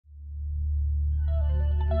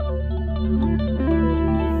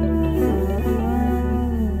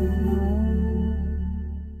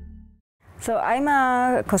So I'm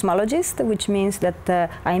a cosmologist, which means that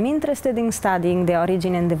I'm interested in studying the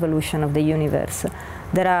origin and evolution of the universe.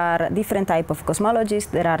 There are different types of cosmologists.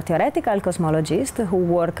 There are theoretical cosmologists who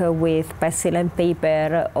work with pencil and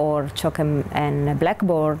paper or chalk and a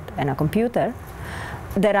blackboard and a computer.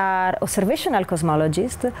 There are observational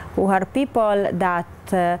cosmologists who are people that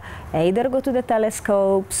either go to the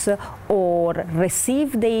telescopes or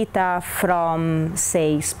receive data from,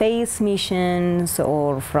 say, space missions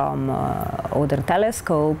or from other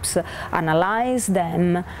telescopes, analyze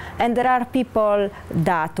them, and there are people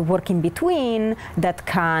that work in between that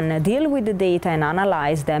can deal with the data and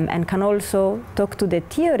analyze them and can also talk to the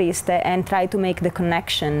theorists and try to make the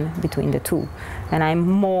connection between the two. And I'm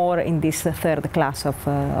more in this third class of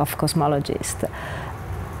cosmologists.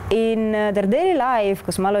 In their daily life,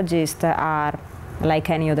 cosmologists are like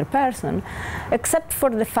any other person, except for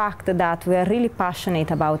the fact that we are really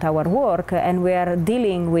passionate about our work and we are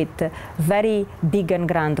dealing with very big and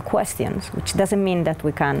grand questions, which doesn't mean that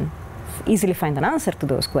we can easily find an answer to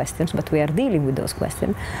those questions, but we are dealing with those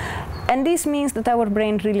questions. And this means that our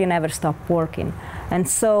brain really never stops working. And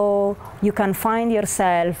so you can find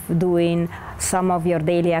yourself doing some of your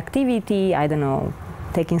daily activity, I don't know,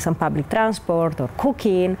 taking some public transport or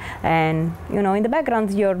cooking, and in the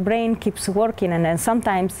background your brain keeps working, and then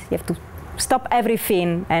sometimes you have to stop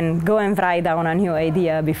everything and go and write down a new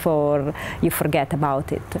idea before you forget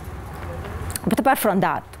about it. But apart from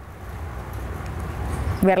that,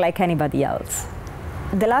 we're like anybody else.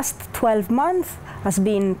 The last 12 months has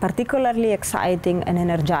been particularly exciting and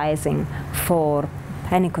energizing for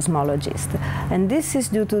any cosmologist. And this is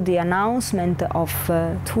due to the announcement of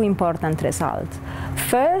two important results.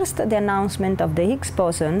 First, the announcement of the Higgs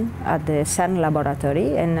boson at the CERN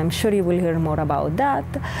laboratory, and I'm sure you will hear more about that.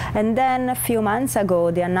 And then a few months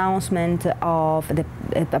ago, the announcement of the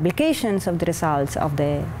publications of the results of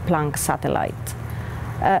the PLANCK satellite.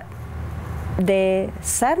 The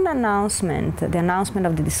CERN announcement, the announcement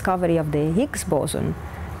of the discovery of the Higgs boson,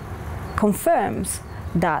 confirms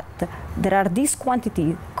that there are these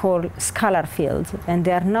quantities called scalar fields, and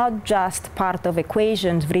they are not just part of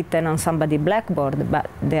equations written on somebody's blackboard, but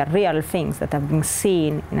they are real things that have been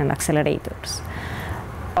seen in accelerators.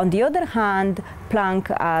 On the other hand, Planck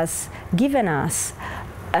has given us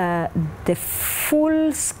the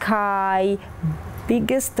full sky,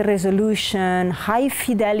 biggest resolution, high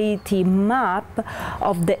fidelity map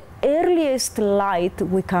of the earliest light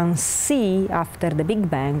we can see after the Big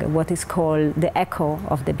Bang, what is called the echo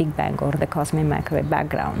of the Big Bang or the cosmic microwave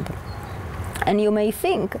background. And you may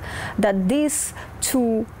think that these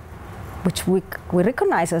two, which we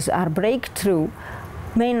recognize as our breakthrough,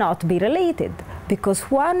 may not be related, because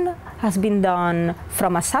one has been done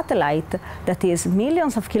from a satellite that is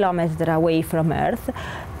millions of kilometers away from Earth,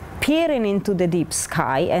 peering into the deep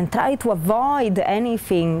sky and try to avoid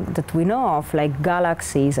anything that we know of, like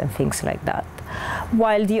galaxies and things like that.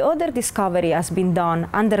 While the other discovery has been done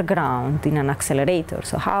underground in an accelerator.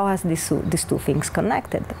 So how has these two things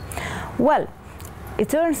connected? Well, it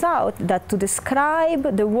turns out that to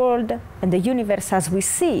describe the world and the universe as we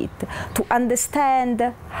see it, to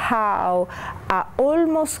understand how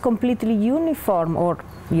almost completely uniform, or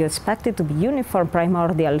you expect it to be uniform,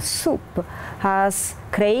 primordial soup has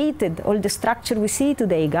created all the structure we see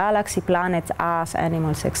today, galaxy, planets, us,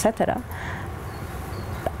 animals, etc.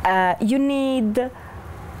 You need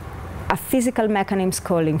a physical mechanism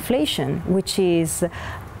called inflation, which is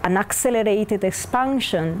an accelerated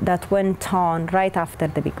expansion that went on right after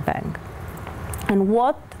the Big Bang. And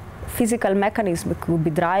what physical mechanism could be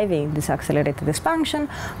driving this accelerated expansion?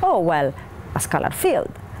 Oh, well, a scalar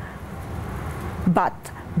field. But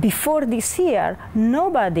before this year,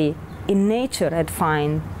 nobody in nature had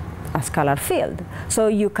found a scalar field. So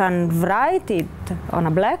you can write it on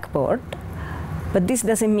a blackboard, but this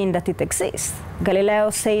doesn't mean that it exists. Galileo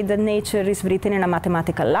said that nature is written in a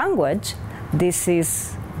mathematical language. This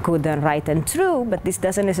is good and right and true, but this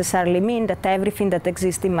doesn't necessarily mean that everything that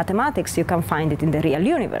exists in mathematics, you can find it in the real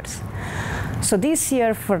universe. So this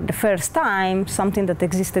year, for the first time, something that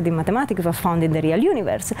existed in mathematics was found in the real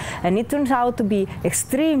universe. And it turns out to be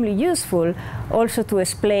extremely useful also to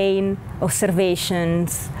explain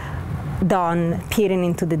observations done peering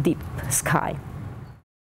into the deep sky.